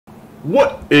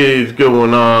What is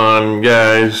going on,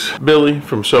 guys? Billy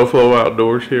from SoFlo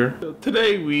Outdoors here. So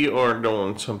today we are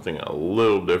doing something a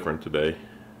little different today.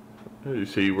 As you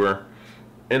see, we're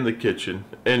in the kitchen,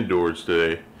 indoors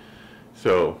today.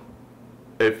 So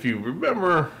if you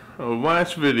remember the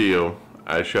last video,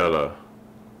 I shot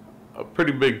a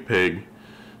pretty big pig.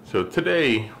 So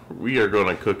today we are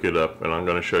going to cook it up, and I'm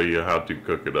going to show you how to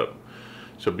cook it up.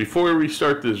 So before we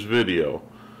start this video,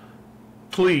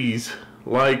 please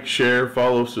like, share,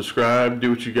 follow, subscribe, do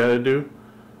what you gotta do.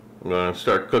 I'm gonna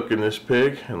start cooking this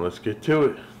pig and let's get to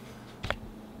it.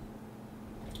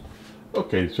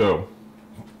 Okay, so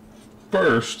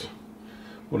first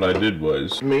what I did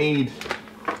was made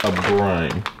a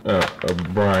brine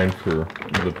for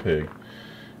the pig.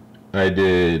 I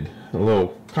did a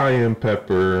little cayenne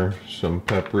pepper, some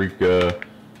paprika,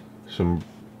 some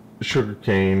sugar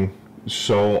cane,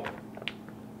 salt,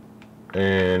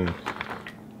 and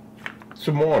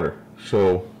some water.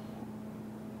 So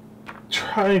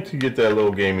trying to get that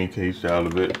little gamey taste out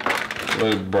of it.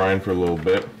 Let it brine for a little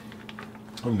bit.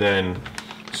 And then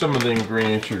some of the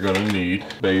ingredients you're going to need: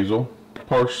 basil,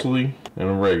 parsley,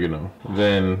 and oregano.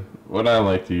 Then what I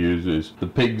like to use is the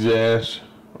pig's ass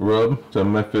rub,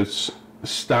 some Memphis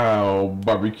style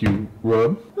barbecue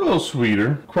rub, a little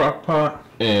sweeter, crockpot,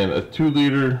 and a 2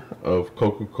 liter of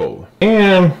Coca-Cola,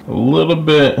 and a little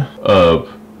bit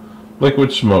of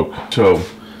liquid smoke. So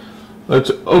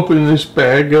let's open this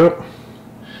bag up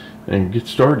and get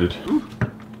started.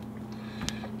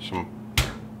 Some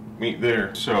meat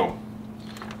there. So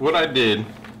what I did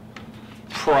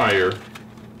prior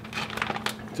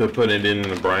to putting it in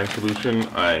the brine solution,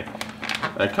 I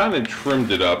kind of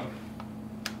trimmed it up.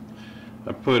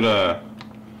 I put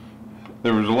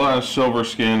there was a lot of silver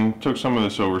skin, took some of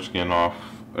the silver skin off,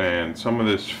 and some of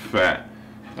this fat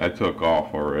I took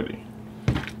off already.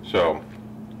 So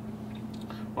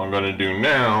what I'm going to do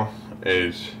now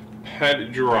is pat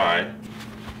it dry.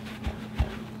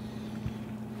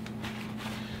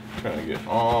 Trying to get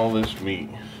all this meat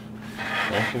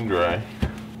nice and dry.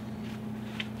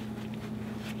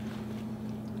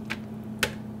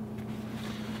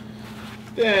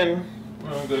 Then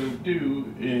what I'm going to do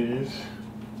is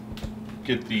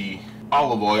get the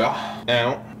olive oil out.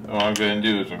 And what I'm going to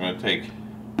do is I'm going to take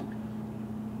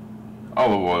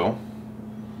olive oil.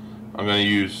 I'm going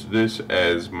to use this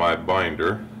as my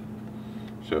binder.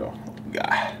 So,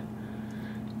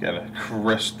 gotta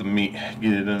caress the meat,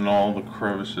 get it in all the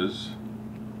crevices.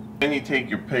 Then you take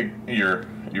your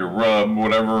your rub,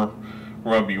 whatever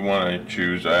rub you want to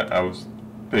choose. I was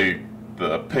the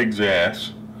pig's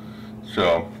ass.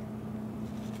 So,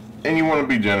 and you want to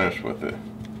be generous with it.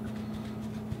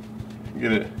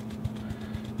 Get it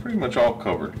pretty much all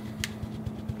covered.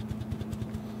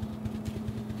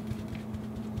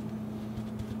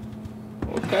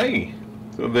 Okay,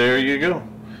 so there you go.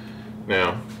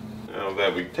 Now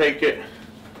that we take it,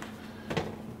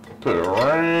 put it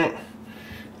right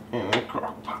in the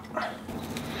crock pot.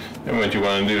 And what you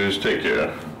want to do is take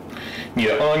your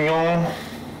onion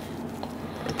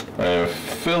and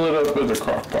fill it up with the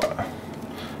crock pot.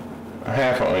 A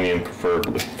half an onion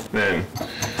preferably. Then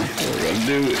what we're going to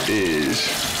do is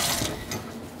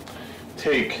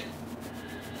take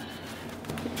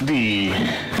the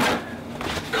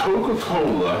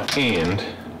Coca-Cola and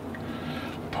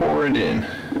pour it in.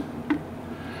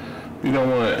 We don't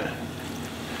want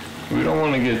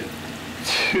to get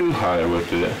too high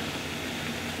with it,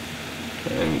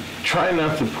 and try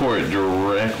not to pour it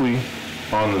directly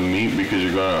on the meat because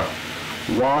you're gonna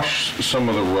wash some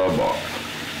of the rub off.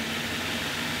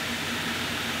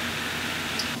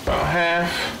 About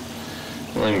half.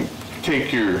 Then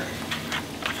take your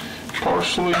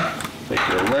parsley, take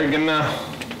your oregano.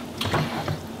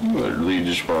 Literally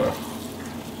just want to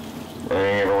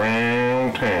bring it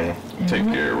around town. Take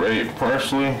your red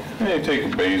parsley, and you take a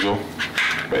basil,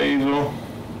 put it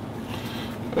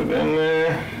in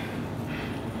there,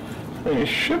 and it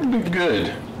should be good.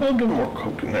 A little bit more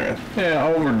Coke in there. Yeah,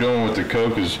 all we're doing with the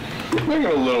Coke is making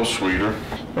it a little sweeter.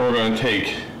 And we're going to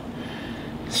take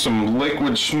some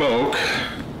liquid smoke.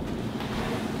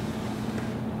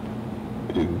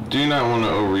 You do not want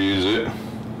to overuse it,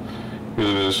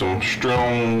 because there's some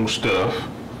strong stuff.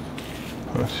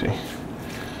 Let's see.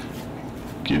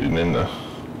 Get it in the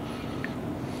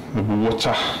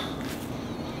water.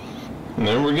 And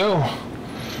there we go.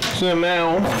 So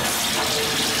now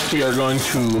we are going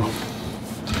to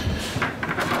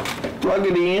plug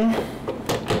it in,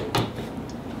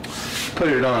 put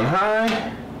it on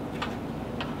high,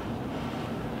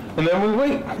 and then we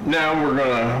wait. Now we're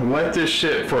gonna let this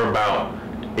sit for about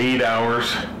 8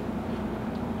 hours.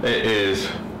 It is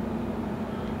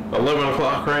 11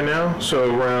 o'clock right now,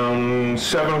 so around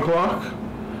 7 o'clock,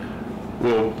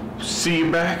 we'll see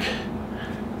you back,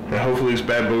 and hopefully this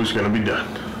bad boy's gonna be done.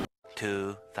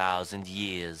 2,000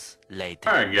 years later.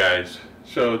 Alright guys,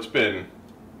 so it's been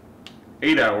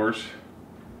 8 hours,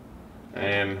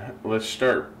 and let's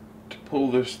start to pull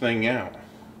this thing out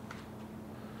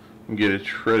and get it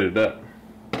shredded up.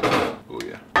 Oh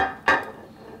yeah.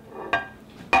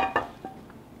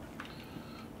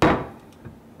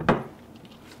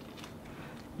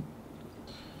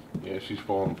 Yeah, she's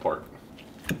falling apart.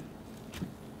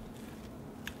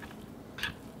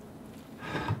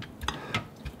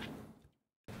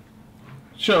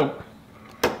 So,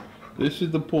 this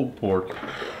is the pulled pork.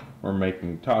 We're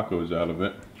making tacos out of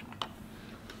it.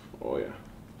 Oh yeah.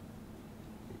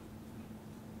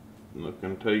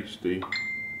 Looking tasty.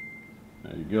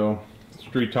 There you go.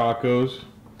 Street tacos.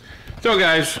 So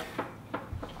guys,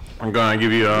 I'm gonna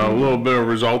give you a little bit of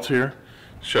results here.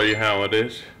 Show you how it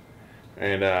is.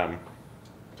 And I'm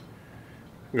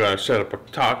gonna set up a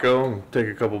taco and take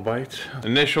a couple bites.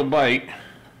 Initial bite.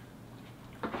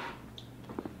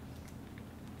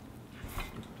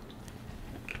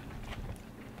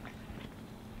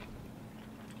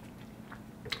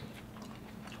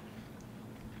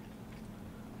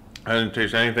 I didn't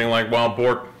taste anything like wild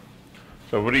pork.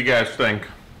 So what do you guys think?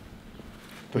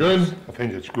 Good? I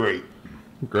think it's great.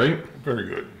 Great? Very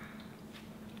good.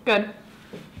 Good.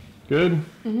 Good?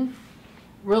 Mm-hmm.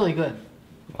 Really good.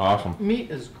 Awesome.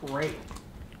 Meat is great.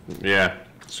 Yeah,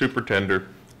 super tender,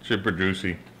 super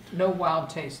juicy. No wild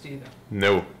taste either.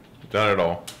 No, not at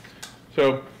all.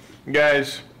 So,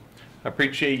 guys, I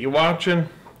appreciate you watching.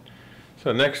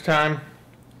 So next time,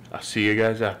 I'll see you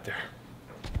guys out there.